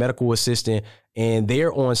assistant or a medical assistant, and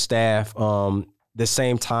they're on staff the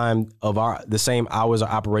same hours of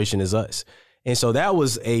operation as us. And so that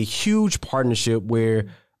was a huge partnership where,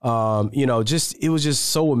 it was just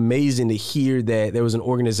so amazing to hear that there was an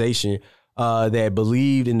organization that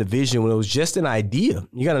believed in the vision when it was just an idea.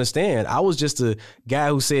 You got to understand, I was just a guy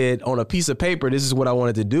who said on a piece of paper, this is what I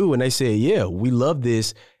wanted to do. And they said, yeah, we love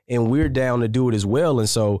this and we're down to do it as well. And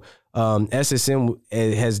so SSM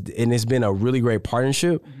it's been a really great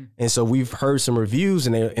partnership. Mm-hmm. And so we've heard some reviews,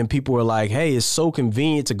 and people were like, hey, it's so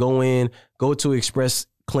convenient to go to Express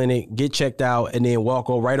clinic, get checked out, and then walk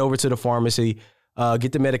right over to the pharmacy,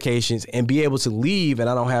 get the medications, and be able to leave. And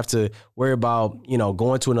I don't have to worry about,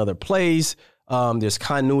 going to another place. There's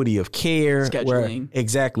continuity of care. Scheduling.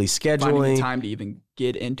 Scheduling. Finding the time to even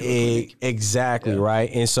get into it. Exactly, right.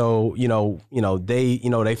 And so,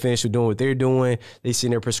 they finish with doing what they're doing. They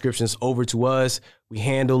send their prescriptions over to us. We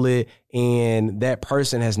handle it. And that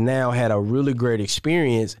person has now had a really great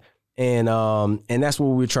experience. And that's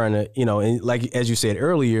what we're trying to, and like, as you said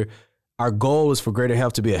earlier, our goal is for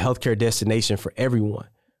GreaterHealth to be a healthcare destination for everyone.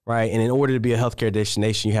 Right. And in order to be a healthcare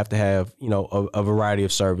destination, you have to have, a variety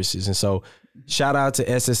of services. And so shout out to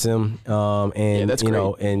SSM and, that's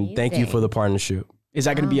great. And thank you for the partnership. Is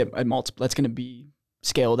that going to be a multiple? That's going to be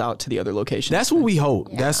scaled out to the other locations? That's what we hope.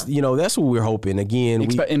 Yeah. That's what we're hoping. Again,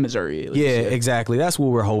 in Missouri. At least. Yeah, exactly. That's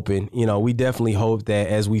what we're hoping. We definitely hope that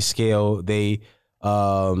as we scale, they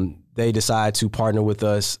decide to partner with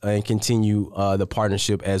us and continue the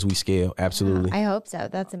partnership as we scale. Absolutely. I hope so.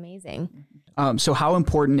 That's amazing. So how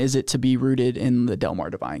important is it to be rooted in the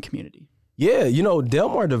Delmar DivINe community? Yeah,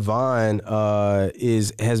 Delmar DivINe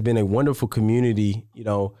has been a wonderful community.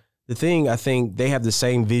 The thing, I think they have the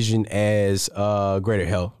same vision as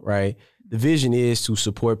GreaterHealth, right? The vision is to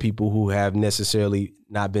support people who have necessarily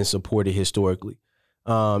not been supported historically.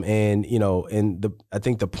 I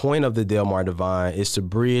think the point of the Delmar DivINe is to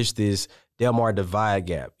bridge this Delmar divide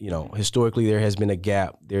gap. Historically there has been a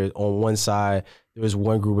gap. There on one side, there's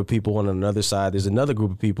one group of people, on another side, there's another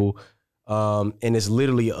group of people. And it's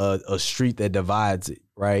literally a street that divides it,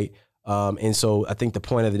 right? And so I think the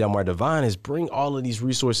point of the Delmar DivINe is bring all of these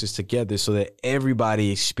resources together so that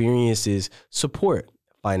everybody experiences support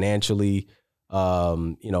financially,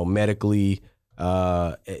 medically,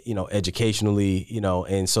 educationally,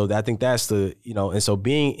 and so I think that's and so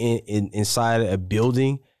being inside a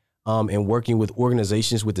building and working with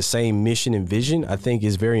organizations with the same mission and vision, I think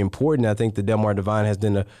is very important. I think the Delmar DivINe has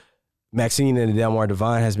done Maxine and the Delmar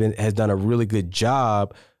DivINe has done a really good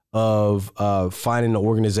job of finding the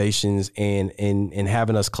organizations and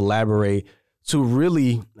having us collaborate to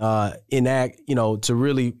really enact, to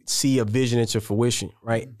really see a vision into fruition,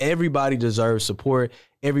 right? Everybody deserves support.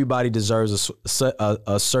 Everybody deserves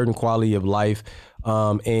a certain quality of life.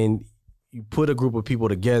 And you put a group of people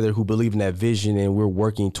together who believe in that vision, and we're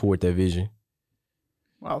working toward that vision.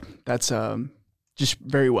 Wow, that's just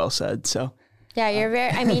very well said. So yeah, you're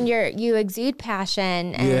very, I mean, you exude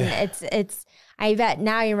passion, and it's, I bet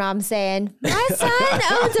now your mom's saying, my son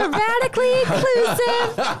owns a radically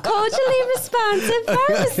inclusive, culturally responsive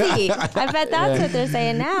pharmacy. I bet that's what they're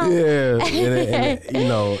saying now. Yeah,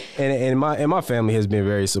 and my family has been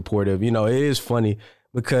very supportive. It is funny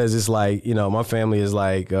because it's like, my family is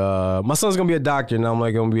like, my son's gonna be a doctor, and I'm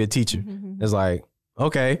like gonna be a teacher. It's like,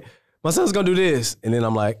 okay, my son's gonna do this, and then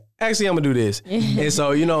I'm like, actually, I'm gonna do this. And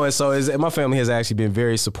so, my family has actually been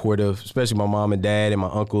very supportive, especially my mom and dad and my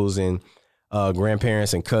uncles and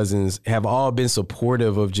grandparents and cousins have all been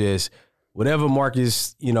supportive of just whatever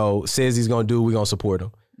Marcus, says he's gonna do, we're gonna support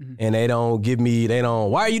him. And they don't,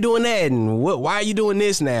 why are you doing that? And why are you doing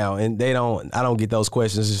this now? And I don't get those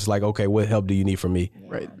questions. It's just like, okay, what help do you need from me?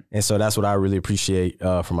 Right. And so that's what I really appreciate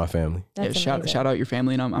from my family. Shout out your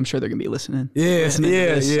family, and I'm sure they're gonna be listening. Yeah,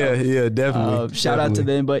 definitely. Shout out to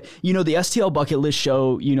them. But the STL Bucket List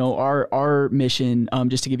Show, our mission,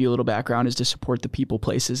 just to give you a little background, is to support the people,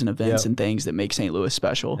 places, and events and things that make St. Louis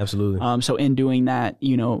special. Absolutely. So in doing that,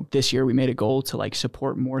 this year we made a goal to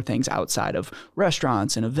support more things outside of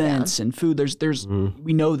restaurants and events and food. There's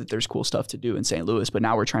we know that there's cool stuff to do in St. Louis, but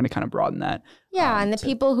now we're trying to kind of broaden that. Yeah, and the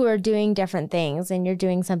people who are doing different things, and you're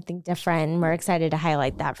doing something different, and we're excited to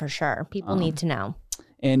highlight that for sure. People need to know.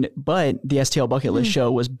 But the STL Bucket List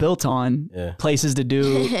Show was built on places to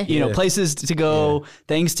do, places to go,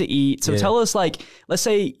 things to eat. So tell us, let's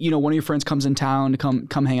say, one of your friends comes in town to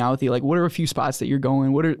come hang out with you. What are a few spots that you're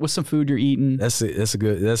going? What's some food you're eating? That's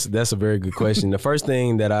a very good question. The first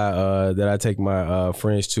thing that I take my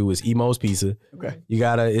friends to is Emo's Pizza. Okay.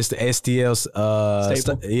 It's the STL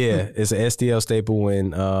staple. It's an STL staple,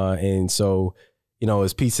 and so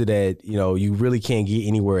it's pizza that you really can't get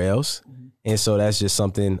anywhere else. And so that's just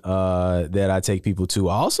something that I take people to.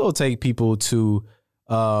 I also take people to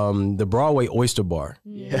the Broadway Oyster Bar.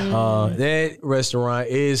 That restaurant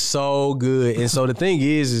is so good. And so the thing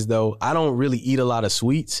is though, I don't really eat a lot of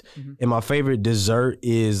sweets. And my favorite dessert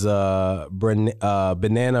is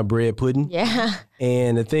banana bread pudding. Yeah.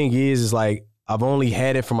 And the thing is I've only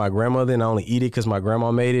had it from my grandmother, and I only eat it because my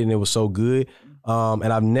grandma made it and it was so good.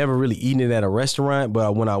 And I've never really eaten it at a restaurant,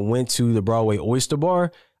 but when I went to the Broadway Oyster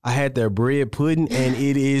Bar, I had their bread pudding, and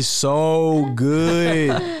it is so good.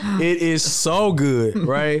 It is so good,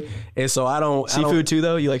 right? And so I don't seafood too,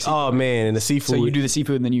 though. You like seafood? Oh man, and the seafood. So you do the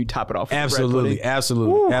seafood, and then you top it off with absolutely, bread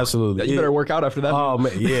pudding? absolutely. You better work out after that. Oh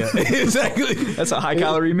man, yeah, exactly. That's a high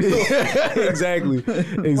calorie meal. exactly.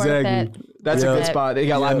 That's a good spot. They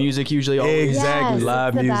got live music usually. Always. Exactly,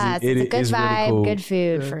 live music. It's a good vibe, really cool. Good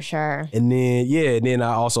food for sure. And then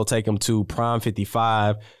I also take them to Prime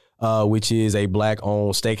 55. Which is a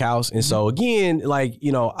Black-owned steakhouse. And so again, I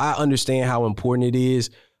understand how important it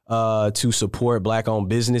is to support Black-owned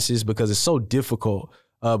businesses because it's so difficult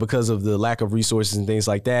because of the lack of resources and things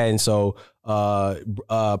like that. And so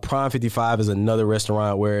Prime 55 is another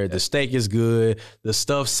restaurant where the steak is good, the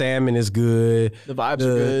stuffed salmon is good, the vibes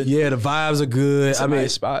are good. Yeah, the vibes are good. It's a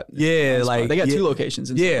nice spot. Yeah, they got 2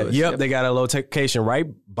 locations in St. Louis. Yep, they got a location right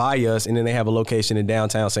by us, and then they have a location in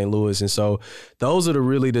downtown St. Louis. And so those are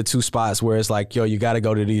really the 2 spots where it's like, yo, you got to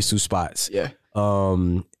go to these 2 spots. Yeah.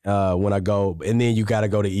 When I go, and then you got to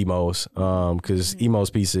go to Emo's, because Emo's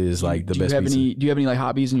Pizza is the best pizza. Do you have any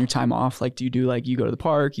hobbies in your time off? Do you do you go to the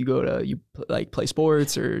park, you play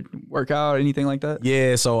sports or work out, anything like that?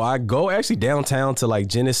 Yeah, so I go actually downtown to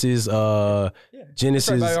Genesis.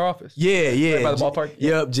 Genesis. Right by our office. Yeah. Right by the ballpark.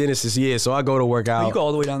 Yep, Genesis. Yeah, so I go to work out. You go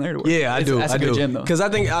all the way down there to work. Yeah, I do. That's a good gym though. Because I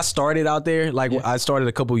think I started out there. I started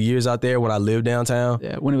a couple years out there when I lived downtown.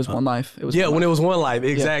 Yeah, when it was One Life. It was One Life.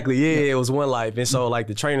 Exactly. Yeah, it was One Life. And so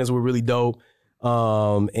the trainers were really dope.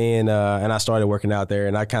 And I started working out there,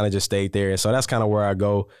 and I kind of just stayed there. And so that's kind of where I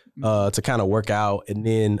go to kind of work out. And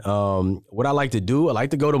then what I like to do, I like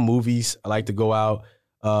to go to movies. I like to go out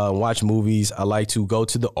watch movies. I like to go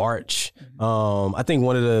to the Arch. I think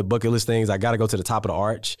one of the bucket list things, I got to go to the top of the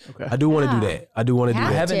Arch. Okay. I do want to do that. I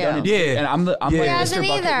haven't done it. Yeah. And I'm Mr.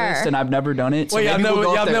 Bucket List, and I've never done it. So y'all never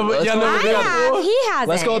done it. He has.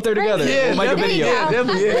 Let's go up there together. Yeah, we'll make a video. We'll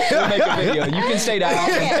make a video. You can stay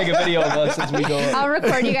down and take a video of us as we go up. I'll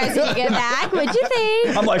record you guys when you get back. What'd you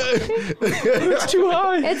think? I'm like, it's too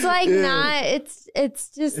high. It's not. It's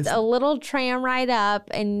just a little tram ride up,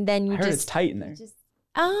 and then you I heard it's tight in there.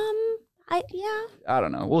 I I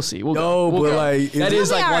don't know. We'll see. We'll No, go. but like that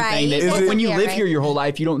is like one thing. That, when you live here your whole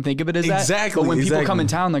life, you don't think of it as that. But when people come in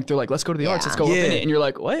town, like they're like, let's go to the arts, let's go up in it. And you're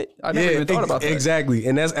like, what? I never even thought about that. Exactly.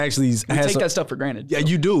 And that's actually... You take that stuff for granted. Yeah,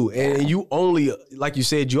 you do. And you only, like you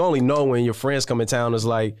said, you only know when your friends come in town. It's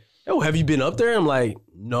like, yo, have you been up there? I'm like,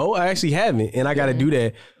 no, I actually haven't, and I got to do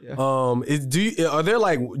that. Yeah.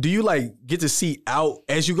 Do you get to see out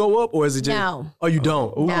as you go up, or is it just? No. Oh, you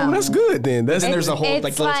don't. Ooh, no. That's good then. That's and there's a whole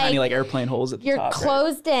little tiny airplane holes at the top. You're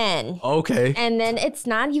closed in. Okay. And then it's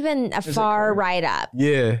not even a far ride up.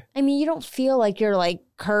 Yeah. I mean, you don't feel like you're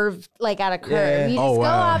curved, at a curve. Yeah. You just go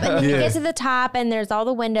up and you Yeah. get to the top, and there's all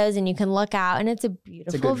the windows, and you can look out, and it's a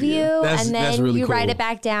beautiful view. That's and then really you cool. ride it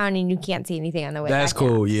back down, and you can't see anything on the way That's back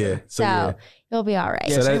cool. down. Yeah. So you'll be all right.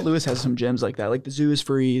 Yeah, St. Louis has some gyms like that. Like the zoo is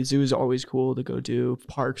free. The zoo is always cool to go do.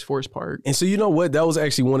 Parks, Forest Park. And so you know what? That was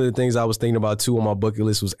actually one of the things I was thinking about too on my bucket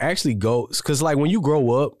list was actually go, because when you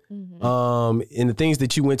grow up, and the things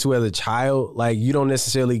that you went to as a child, you don't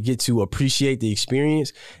necessarily get to appreciate the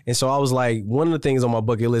experience. And so I was like, one of the things on my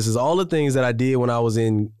bucket list is all the things that I did when I was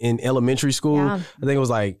in elementary school. Yeah. I think it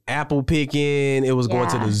was apple picking. It was going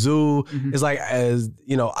to the zoo. It's I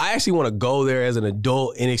actually want to go there as an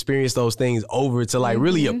adult and experience those things over to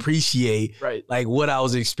really appreciate what I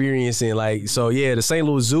was experiencing. The St.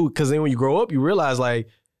 Louis Zoo, because then when you grow up, you realize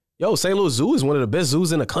St. Louis Zoo is one of the best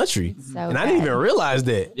zoos in the country. And I didn't even realize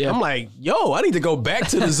that. Yeah. I'm like, I need to go back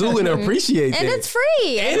to the zoo and appreciate that. And it's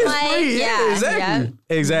free. And it's free. Yeah, exactly. Yeah.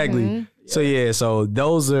 Exactly. So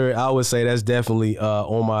those are, I would say that's definitely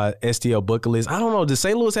on my STL bucket list. I don't know. Does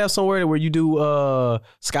St. Louis have somewhere where you do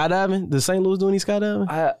skydiving? Does St. Louis do any skydiving?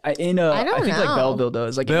 I think Belleville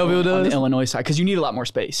does. Belleville does? On the Illinois side, because you need a lot more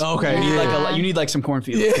space. Okay. You need some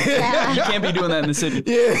cornfields. Yeah. You can't be doing that in the city.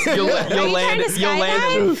 Yeah. You'll land.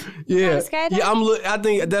 Yeah. I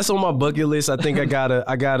think that's on my bucket list. I think I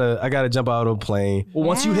gotta jump out of a plane. Well,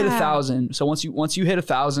 once you hit 1,000, so once you hit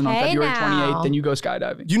 1,000 on February 28th, then you go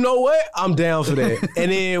skydiving. You know what? I'm down for that.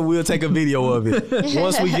 And then we'll take a video of it.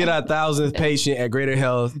 Once we get our 1,000th patient at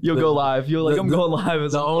GreaterHealth, you'll go live. I'm going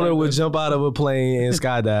live. The owner will jump out of a plane and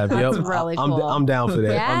skydive. That's really cool. I'm down for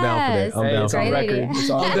that. Yes. I'm down for that. It's on record.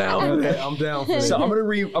 I'm down for that. I'm down for that. So I'm gonna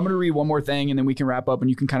read one more thing, and then we can wrap up, and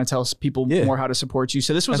you can kind of tell people more how to support you.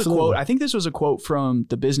 So this was a quote. I think this was a quote from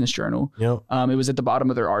the Business Journal. Yep. It was at the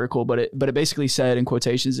bottom of their article, but it basically said, in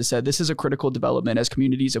quotations, it said, "This is a critical development as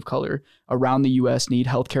communities of color around the U.S. need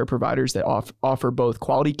healthcare providers that offer both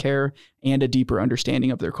quality care and a deeper understanding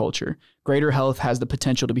of their culture. GreaterHealth has the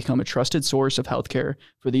potential to become a trusted source of healthcare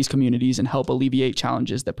for these communities and help alleviate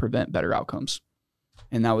challenges that prevent better outcomes."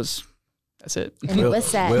 And that's it. And it was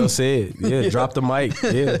said. Well said. Yeah, drop the mic.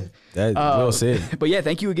 Yeah, well said. But yeah,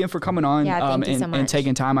 thank you again for coming on thank you so much. And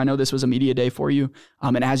taking time. I know this was a media day for you.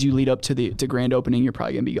 And as you lead up to the grand opening, you're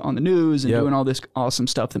probably going to be on the news and doing all this awesome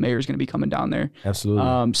stuff. The mayor's going to be coming down there.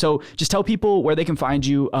 Absolutely. So just tell people where they can find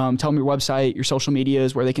you. Tell them your website, your social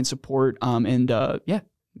medias, where they can support. Yeah,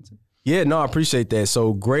 no, I appreciate that.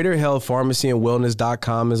 So GreaterHealth Pharmacy and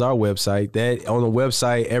Wellness.com is our website. That on the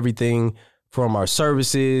website, everything from our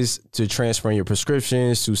services to transferring your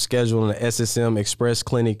prescriptions to scheduling an SSM Express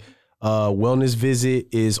Clinic wellness visit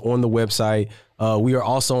is on the website. We are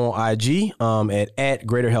also on IG at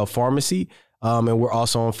GreaterHealth Pharmacy. And we're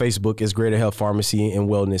also on Facebook as GreaterHealth Pharmacy and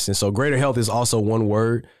Wellness. And so GreaterHealth is also one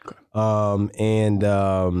word. We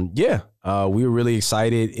were really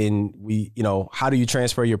excited. And how do you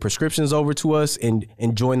transfer your prescriptions over to us and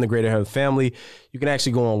join the GreaterHealth family? You can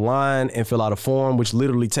actually go online and fill out a form, which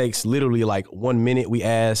takes 1 minute. We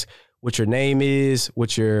ask what your name is,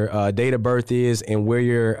 what your date of birth is, and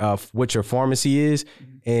where what your pharmacy is,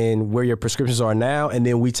 and where your prescriptions are now, and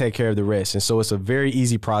then we take care of the rest. And so it's a very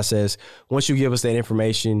easy process. Once you give us that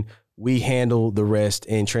information, we handle the rest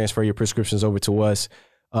and transfer your prescriptions over to us.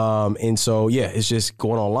 It's just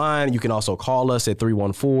going online. You can also call us at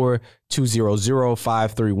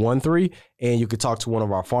 314-200-5313, and you could talk to one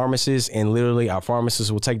of our pharmacists, and literally our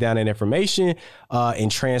pharmacist will take down that information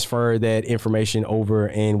and transfer that information over,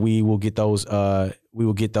 and we will get those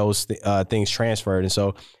things transferred. And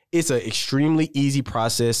so it's an extremely easy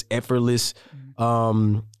process, effortless.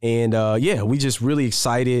 We just really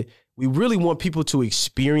excited. We really want people to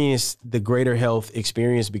experience the GreaterHealth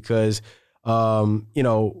experience because healthcare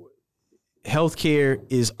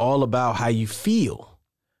is all about how you feel,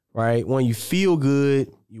 right? When you feel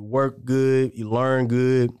good, you work good, you learn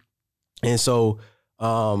good. And so,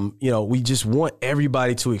 we just want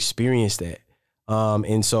everybody to experience that.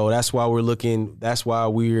 And so that's why we're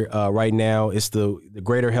right now, it's the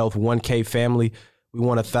GreaterHealth 1K family. We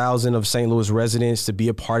want 1,000 of St. Louis residents to be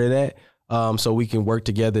a part of that. So we can work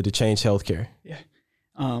together to change healthcare. Yeah.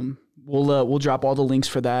 we'll drop all the links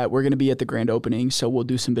for that. We're going to be at the grand opening, so we'll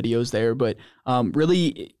do some videos there. But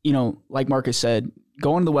really, like Marcus said,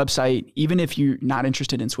 go on the website. Even if you're not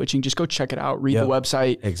interested in switching, just go check it out. Read the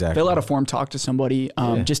website. Exactly. Fill out a form. Talk to somebody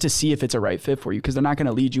just to see if it's a right fit for you, because they're not going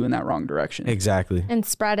to lead you in that wrong direction. Exactly. And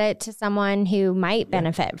spread it to someone who might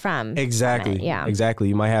benefit from Exactly. it. Yeah. Exactly.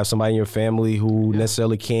 You might have somebody in your family who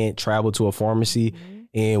necessarily can't travel to a pharmacy,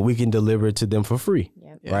 and we can deliver it to them for free.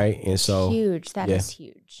 Right. And so huge. That is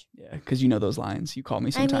huge. Yeah. Because you know those lines. You call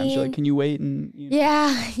me sometimes. You're like, can you wait? And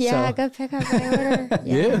Yeah. Go pick up my order.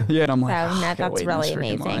 Yeah. And I'm like, that's really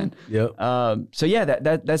amazing. Yep. So yeah,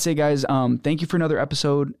 that's it, guys. Thank you for another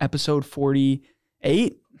episode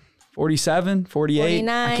 48, 47, 48. 49,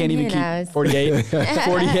 I can't even who knows?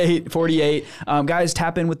 keep 48. Guys,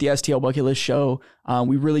 tap in with the STL Bucket List Show.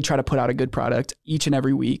 We really try to put out a good product each and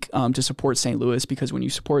every week to support St. Louis, because when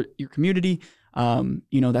you support your community,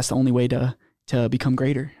 that's the only way to become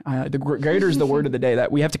greater. The greater is the word of the day. That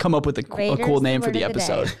we have to come up with a cool name for the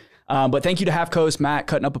episode. But thank you to Half Coast, Matt,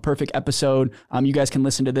 cutting up a perfect episode. You guys can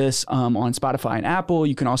listen to this on Spotify and Apple.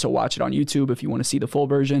 You can also watch it on YouTube if you want to see the full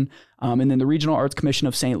version. And then the Regional Arts Commission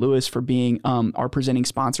of St. Louis for being our presenting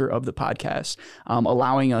sponsor of the podcast,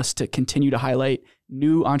 allowing us to continue to highlight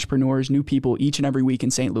new entrepreneurs, new people each and every week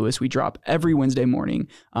in St. Louis. We drop every Wednesday morning.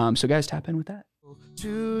 So guys, tap in with that.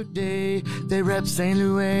 Today they rep St.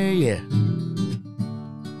 Louis, yeah.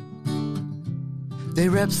 They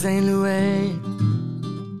rep St. Louis.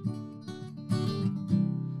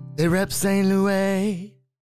 They rep St. Louis.